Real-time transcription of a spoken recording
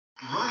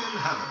Ryan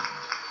Hammond.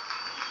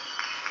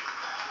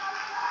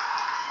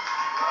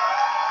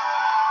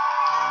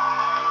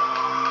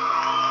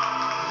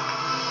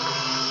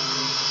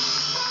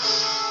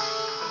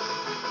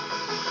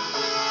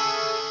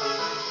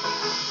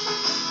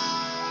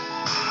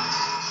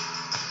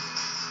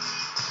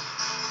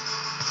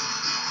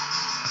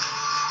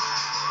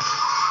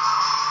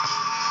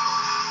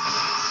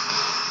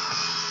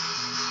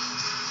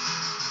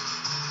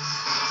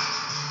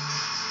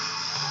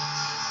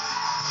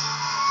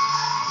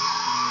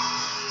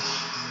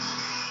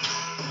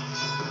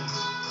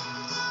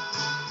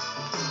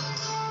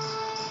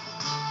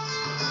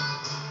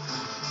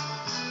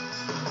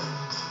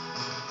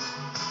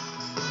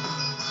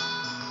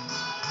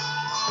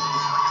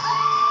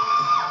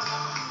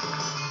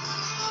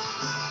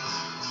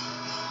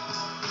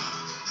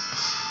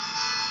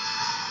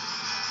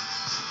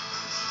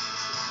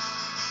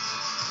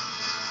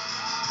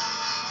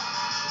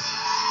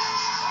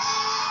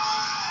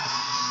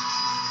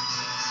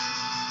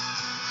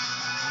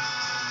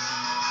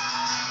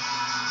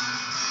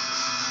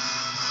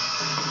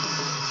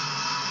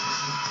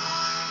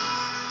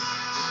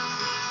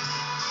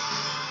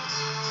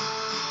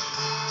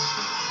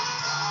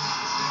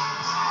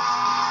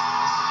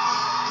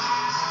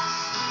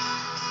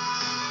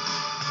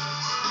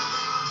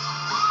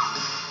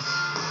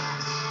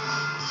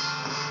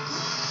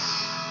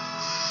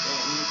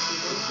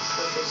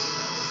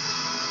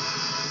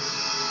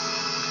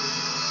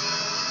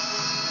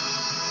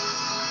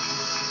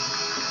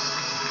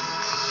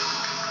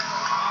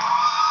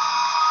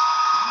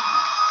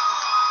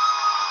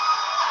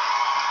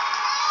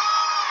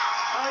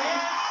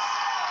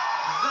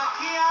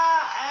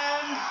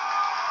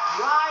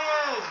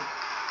 Ryan!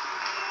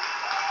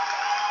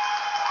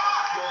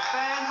 Your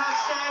fans are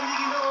standing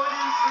in the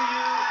audience for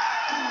you.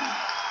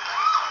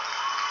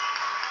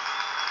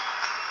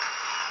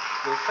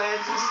 Your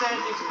fans are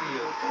standing for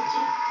you.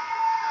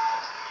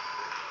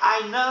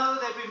 I know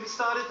that when we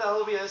started the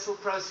whole rehearsal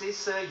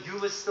process, you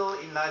were still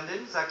in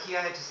London.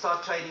 Zakia had to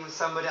start training with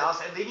somebody else,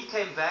 and then you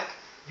came back.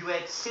 You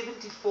had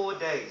 74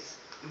 days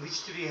in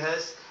which to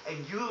rehearse, and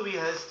you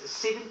rehearsed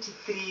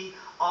 73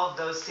 of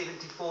those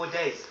 74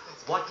 days.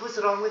 What was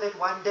wrong with that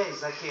one day,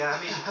 Zakia? I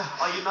mean,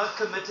 are you not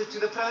committed to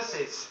the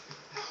process?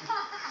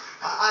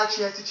 I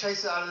actually had to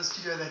chase her out of the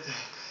studio that day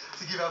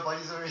to give our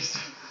bodies a rest.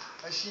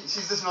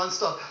 She's just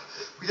non-stop.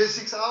 We did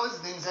 6 hours,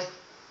 and then Zach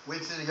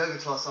went to the yoga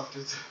class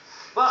afterwards.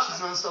 Well, she's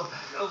non-stop.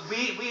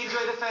 We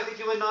enjoyed the fact that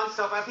you were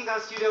non-stop. I think our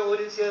studio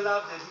audience here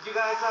loved it. Did you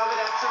guys love it?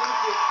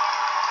 Absolutely.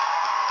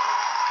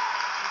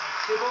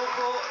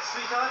 Kiboko,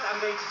 sweetheart, I'm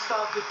going to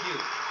start with you.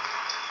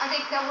 I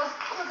think it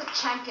was a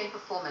champion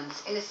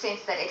performance in the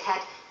sense that it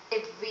had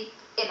every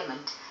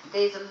element.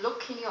 There's a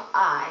look in your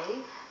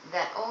eye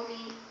that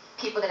only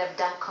people that have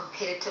done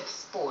competitive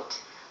sport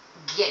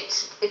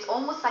get. It's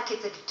almost like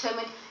it's a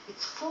determined,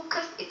 it's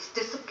focused, it's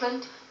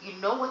disciplined, you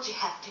know what you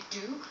have to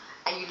do,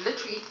 and you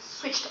literally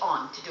switched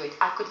on to do it.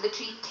 I could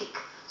literally tick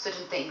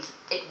certain things.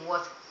 It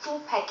was full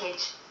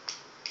package,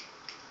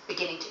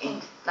 beginning to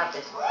end. Loved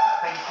it.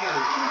 Thank you.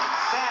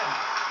 Sam.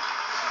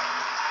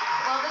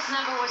 Well, this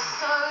number was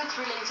so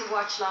thrilling to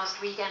watch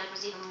last week, and it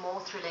was even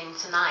more thrilling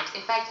tonight.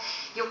 In fact,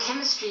 your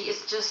chemistry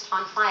is just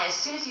on fire. As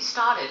soon as you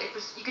started,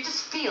 you could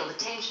just feel the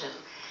tension.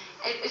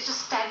 It's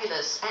just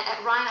fabulous.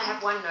 Ryan, I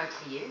have one note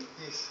for you.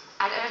 Yes.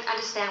 I don't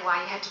understand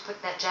why you had to put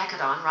that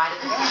jacket on right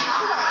at the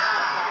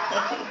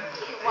beginning.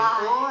 It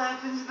all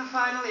happens in the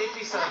final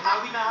episode.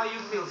 Now we know how you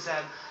feel,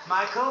 Sam.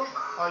 Michael?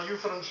 Are you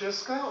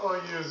Francesca or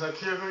are you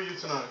Zakia? Who are you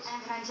tonight?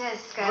 I'm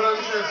Francesca.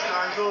 Francesca,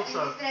 I thought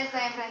so.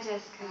 I'm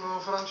Francesca. No,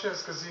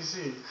 Francesca,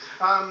 CC.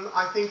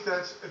 I think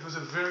that it was a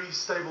very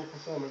stable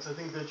performance. I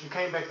think that you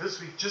came back this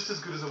week just as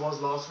good as it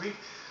was last week.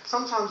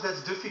 Sometimes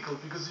that's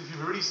difficult because if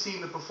you've already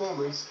seen the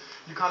performance,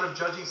 you're kind of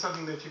judging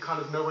something that you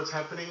kind of know what's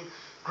happening.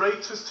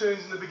 Great twist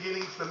turns in the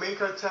beginning,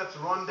 flamenco taps,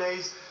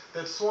 rondes,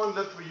 that swan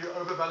lift where you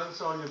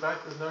overbalance on your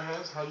back with no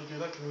hands. How do you do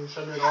that? Can you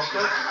show me that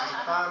after?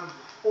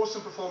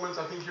 Awesome performance.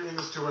 I think you're in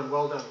this to win.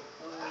 Well done.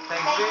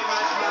 Thanks very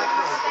much,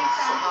 Michael.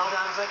 Well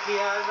done, Zakia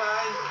and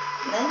Ryan.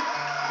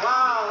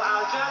 Wow,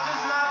 our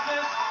judges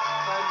loved it.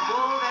 But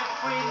will that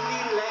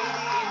friendly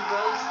lady in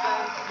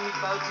Rosebank be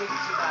voting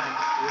tonight?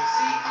 We'll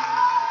see.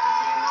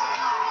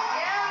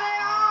 Here they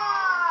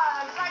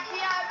are!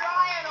 Zakia and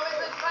Ryan, or is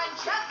it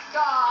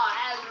Francesca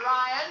and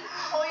Ryan?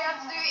 All you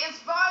have to do is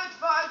vote,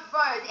 vote,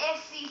 vote.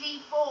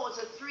 SCD4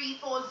 to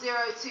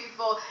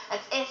 34024.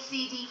 That's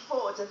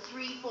SCD4 to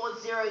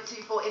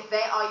 34024 if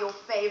they are your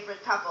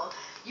favorite couple.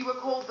 You were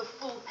called the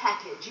full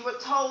package. You were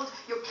told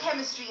your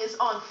chemistry is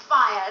on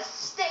fire,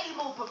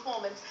 stable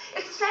performance.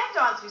 It's the same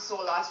dance we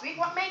saw last week.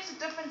 What makes it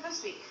different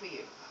this week for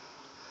you?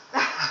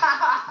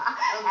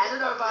 Hand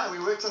it over. We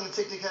worked on the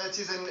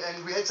technicalities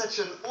and we had such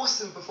an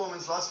awesome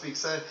performance last week,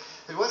 so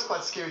it was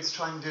quite scary to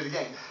try and do it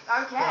again.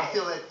 Okay. But I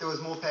feel that there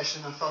was more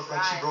passion. I felt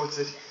like she brought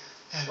it.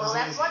 Yeah, well,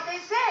 that's what they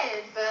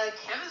said. The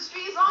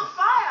chemistry is on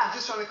fire. I'm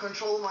just trying to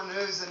control my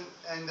nerves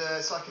and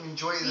so I can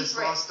enjoy this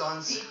breath. last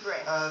dance. Deep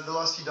breath. The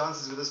last few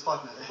dances with this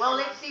partner. Well,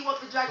 let's see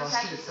what the judges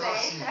have to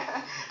say.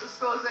 The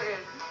scores are in.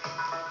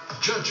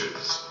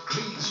 Judges,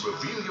 please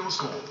reveal your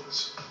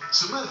scores.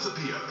 Samantha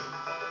Pio.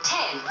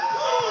 10.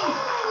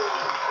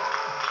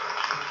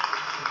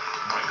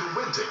 Michael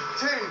Wenting.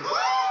 10.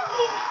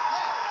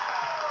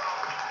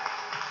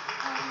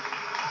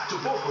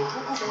 Toboko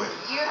Fukukwe.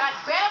 You had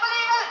better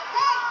believe it.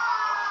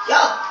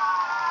 Yeah.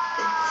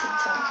 It's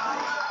so hard.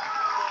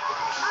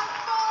 A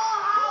full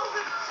house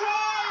of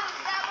 10s.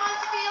 That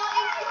must feel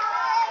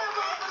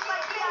incredible for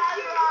Zakia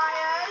and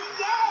Ryan.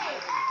 Yay!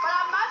 But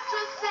I must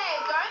just say,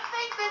 don't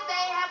think that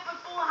they have the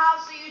full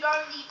house so you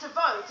don't need to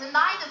vote.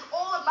 Tonight is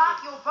all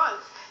about your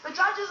votes. The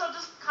judges are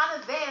just kind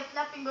of there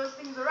flapping those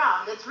things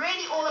around. It's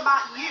really all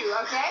about you,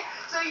 okay?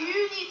 So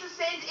you need to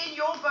send in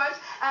your vote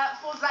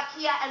for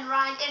Zakia and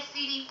Ryan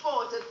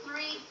SCD4 to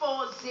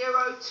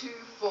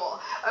 34024.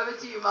 Over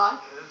to you,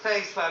 Mark.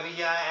 Thanks, Bobby.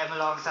 Here I am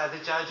alongside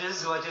the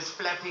judges who are just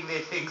flapping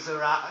their things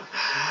around.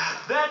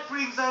 That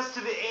brings us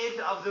to the end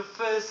of the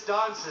first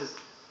dances.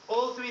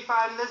 All three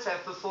finalists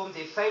have performed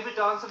their favorite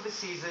dance of the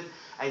season,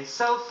 and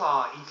so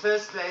far in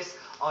first place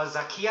are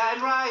Zakia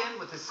and Ryan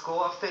with a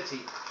score of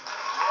 30.